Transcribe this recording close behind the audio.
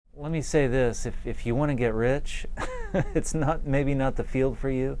Let me say this, if you want to get rich, it's maybe not the field for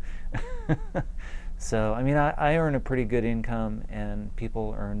you. So, I mean, I earn a pretty good income, and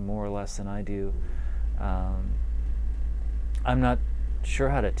people earn more or less than I do. I'm not sure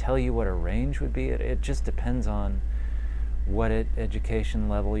how to tell you what a range would be. It just depends on what education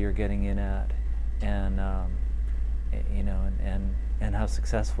level you're getting in at, and you know, and how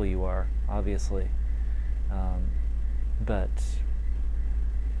successful you are, obviously. But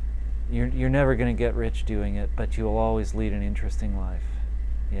you're never going to get rich doing it, but you'll always lead an interesting life.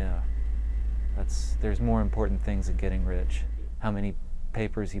 Yeah, there's more important things than getting rich. How many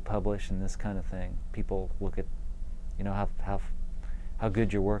papers you publish and this kind of thing. People look at, you know, how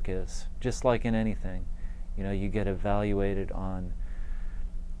good your work is. Just like in anything, you know, you get evaluated on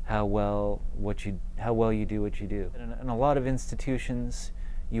how well you do what you do. In a lot of institutions,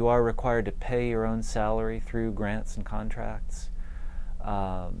 you are required to pay your own salary through grants and contracts.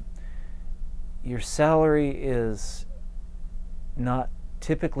 Your salary is not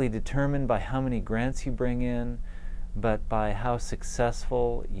typically determined by how many grants you bring in, but by how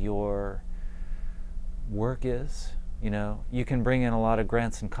successful your work is. You know, you can bring in a lot of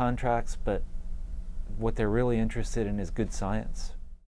grants and contracts, but what they're really interested in is good science.